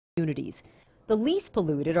communities. The least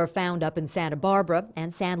polluted are found up in Santa Barbara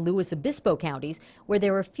and San Luis Obispo counties, where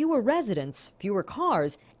there are fewer residents, fewer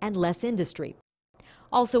cars, and less industry.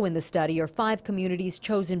 Also in the study are 5 communities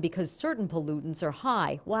chosen because certain pollutants are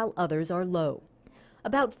high while others are low.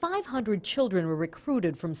 About 500 children were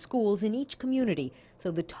recruited from schools in each community,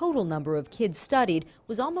 so the total number of kids studied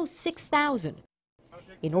was almost 6,000.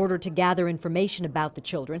 In order to gather information about the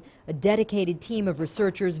children, a dedicated team of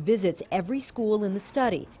researchers visits every school in the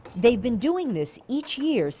study. They've been doing this each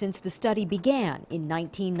year since the study began in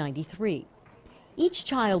 1993. Each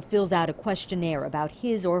child fills out a questionnaire about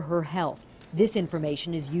his or her health. This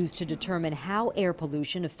information is used to determine how air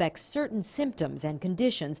pollution affects certain symptoms and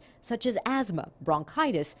conditions such as asthma,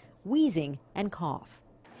 bronchitis, wheezing, and cough.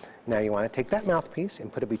 Now you want to take that mouthpiece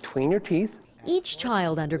and put it between your teeth. Each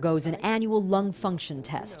child undergoes an annual lung function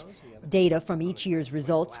test. Data from each year's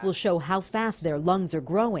results will show how fast their lungs are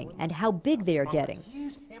growing and how big they are getting.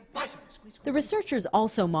 The researchers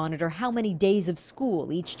also monitor how many days of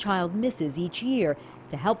school each child misses each year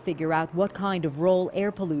to help figure out what kind of role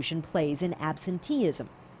air pollution plays in absenteeism.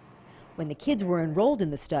 When the kids were enrolled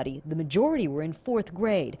in the study, the majority were in 4th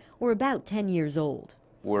grade, or about 10 years old.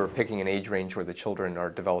 We're picking an age range where the children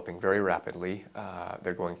are developing very rapidly.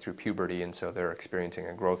 They're going through puberty, and so they're experiencing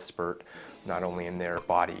a growth spurt, not only in their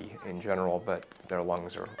body in general, but their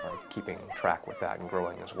lungs are keeping track with that and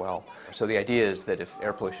growing as well. So the idea is that if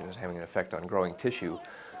air pollution is having an effect on growing tissue,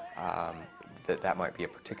 that might be a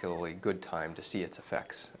particularly good time to see its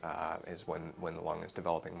effects, is when the lung is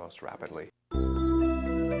developing most rapidly.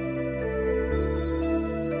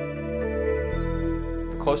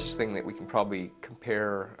 The closest thing that we can probably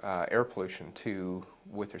compare air pollution to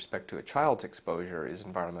with respect to a child's exposure is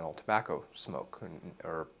environmental tobacco smoke,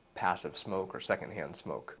 or passive smoke or secondhand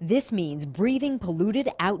smoke. This means breathing polluted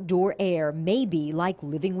outdoor air may be like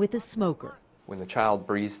living with a smoker. When the child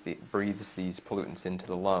breathes these pollutants into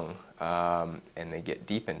the lung and they get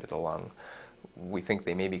deep into the lung, we think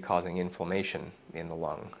they may be causing inflammation in the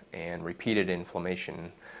lung, and repeated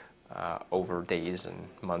inflammation over days and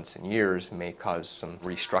months and years may cause some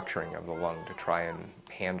restructuring of the lung to try and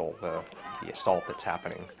handle the assault that's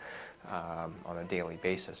happening on a daily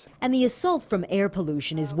basis. And the assault from air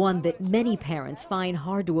pollution is one that many parents find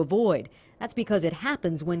hard to avoid. That's because it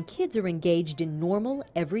happens when kids are engaged in normal,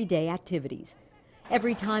 everyday activities.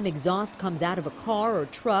 Every time exhaust comes out of a car or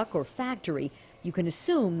truck or factory, you can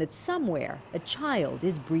assume that somewhere a child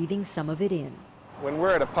is breathing some of it in. When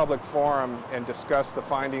we're at a public forum and discuss the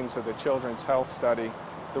findings of the Children's Health Study,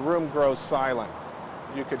 the room grows silent.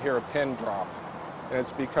 You could hear a pin drop. And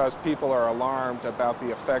it's because people are alarmed about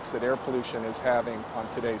the effects that air pollution is having on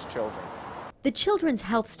today's children. The Children's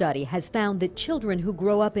Health Study has found that children who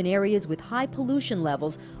grow up in areas with high pollution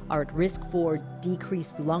levels are at risk for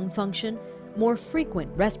decreased lung function, more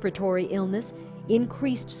frequent respiratory illness,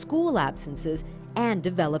 increased school absences, and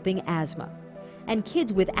developing asthma. And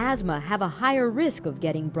kids with asthma have a higher risk of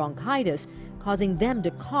getting bronchitis, causing them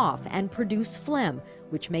to cough and produce phlegm,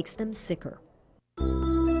 which makes them sicker.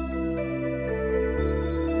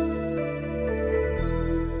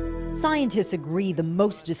 Scientists agree the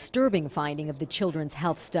most disturbing finding of the Children's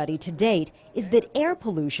Health Study to date is that air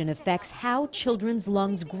pollution affects how children's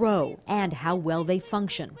lungs grow and how well they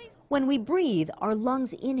function. When we breathe, our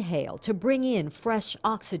lungs inhale to bring in fresh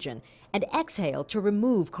oxygen and exhale to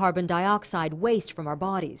remove carbon dioxide waste from our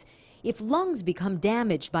bodies. If lungs become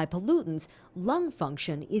damaged by pollutants, lung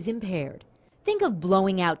function is impaired. Think of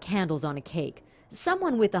blowing out candles on a cake.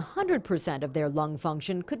 Someone with 100% of their lung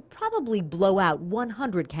function could probably blow out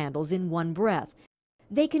 100 candles in one breath.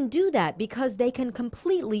 They can do that because they can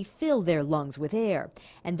completely fill their lungs with air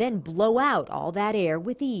and then blow out all that air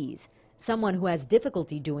with ease. Someone who has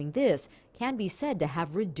difficulty doing this can be said to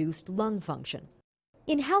have reduced lung function.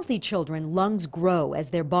 In healthy children, lungs grow as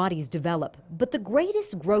their bodies develop, but the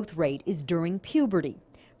greatest growth rate is during puberty.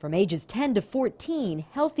 From ages 10 to 14,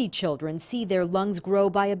 healthy children see their lungs grow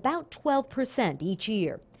by about 12% each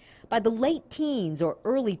year. By the late teens or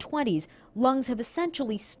early 20s, lungs have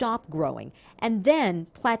essentially stopped growing and then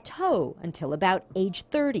plateau until about age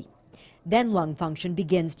 30. Then lung function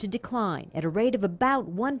begins to decline at a rate of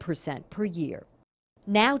about 1% per year.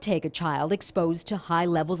 Now take a child exposed to high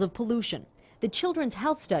levels of pollution. The Children's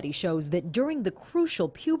Health Study shows that during the crucial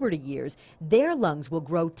puberty years, their lungs will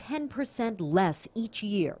grow 10% less each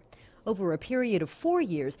year. Over a period of 4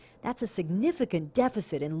 years, that's a significant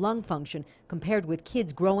deficit in lung function compared with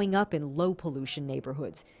kids growing up in low pollution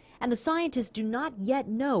neighborhoods. And the scientists do not yet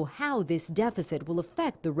know how this deficit will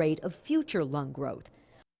affect the rate of future lung growth.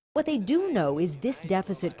 What they do know is this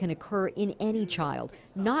deficit can occur in any child,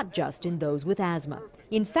 not just in those with asthma.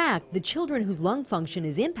 In fact, the children whose lung function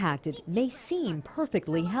is impacted may seem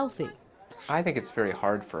perfectly healthy. I think it's very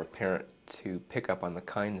hard for a parent to pick up on the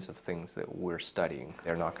kinds of things that we're studying.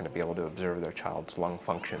 They're not going to be able to observe their child's lung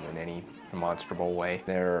function in any demonstrable way.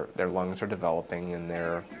 Their lungs are developing and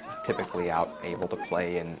they're typically able to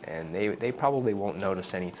play, and they probably won't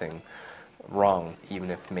notice anything wrong, even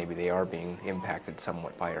if maybe they are being impacted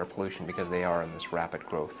somewhat by air pollution because they are in this rapid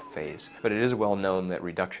growth phase. But it is well known that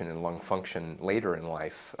reduction in lung function later in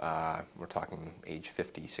life, we're talking age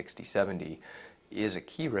 50, 60, 70, is a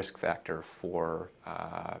key risk factor for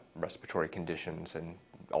respiratory conditions and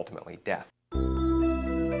ultimately death.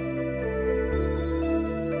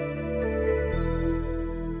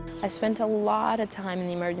 I spent a lot of time in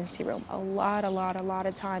the emergency room, a lot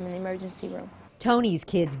of time in the emergency room. Tony's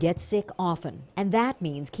kids get sick often, and that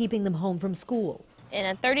means keeping them home from school. In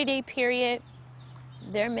a 30-day period,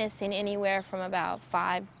 they're missing anywhere from about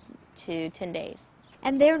 5 to 10 days.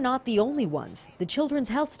 And they're not the only ones. The Children's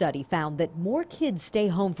Health Study found that more kids stay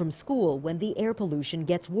home from school when the air pollution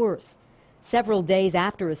gets worse. Several days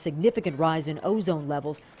after a significant rise in ozone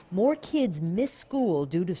levels, more kids miss school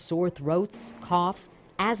due to sore throats, coughs,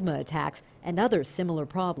 asthma attacks, and other similar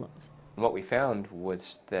problems. What we found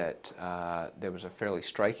was that there was a fairly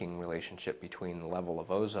striking relationship between the level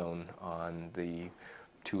of ozone on the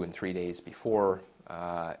 2 and 3 days before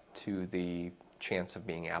to the chance of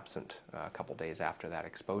being absent a couple days after that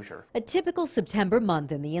exposure. A typical September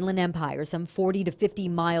month in the Inland Empire, some 40 to 50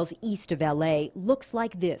 miles east of LA, looks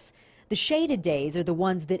like this. The shaded days are the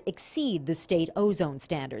ones that exceed the state ozone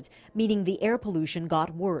standards, meaning the air pollution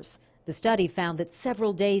got worse. The study found that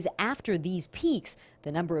several days after these peaks,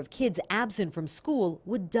 the number of kids absent from school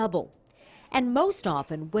would double. And most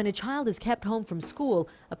often, when a child is kept home from school,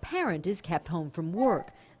 a parent is kept home from work.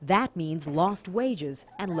 That means lost wages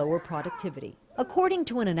and lower productivity. According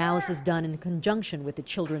to an analysis done in conjunction with the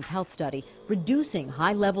Children's Health Study, reducing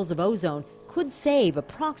high levels of ozone could save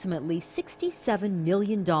approximately $67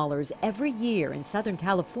 million every year in Southern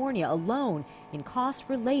California alone in costs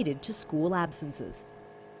related to school absences.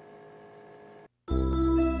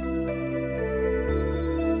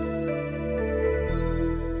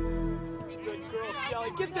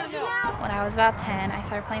 When I was about 10, I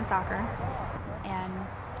started playing soccer, and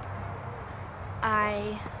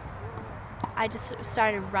I just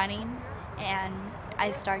started running, and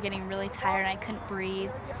I started getting really tired, and I couldn't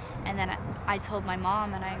breathe. And then I told my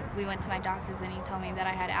mom, and we went to my doctor's, and he told me that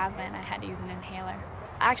I had asthma and I had to use an inhaler.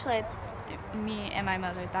 Actually, me and my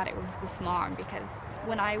mother thought it was the smog, because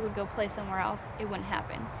when I would go play somewhere else, it wouldn't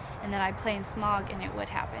happen. And then I'd play in smog, and it would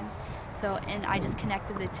happen. So, and I just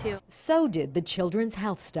connected the two. So did the Children's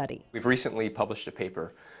Health Study. We've recently published a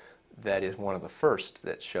paper that is one of the first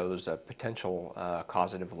that shows a potential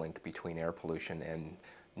causative link between air pollution and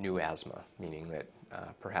new asthma, meaning that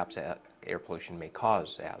perhaps air pollution may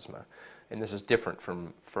cause asthma. And this is different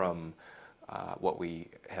from what we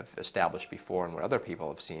have established before and what other people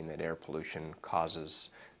have seen, that air pollution causes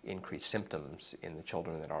increased symptoms in the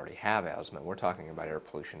children that already have asthma. We're talking about air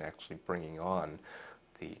pollution actually bringing on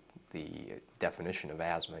the definition of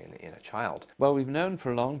asthma in a child. Well, we've known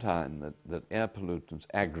for a long time that air pollutants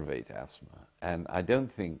aggravate asthma, and I don't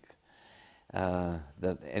think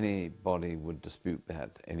that anybody would dispute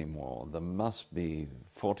that anymore. There must be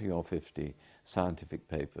 40 or 50 scientific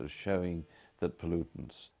papers showing that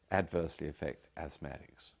pollutants adversely affect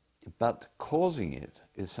asthmatics. But causing it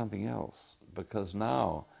is something else, because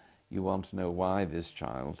now you want to know why this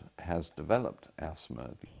child has developed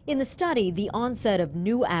asthma. In the study, the onset of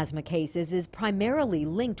new asthma cases is primarily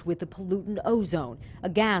linked with the pollutant ozone, a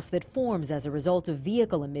gas that forms as a result of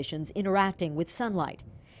vehicle emissions interacting with sunlight.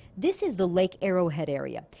 This is the Lake Arrowhead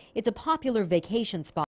area. It's a popular vacation spot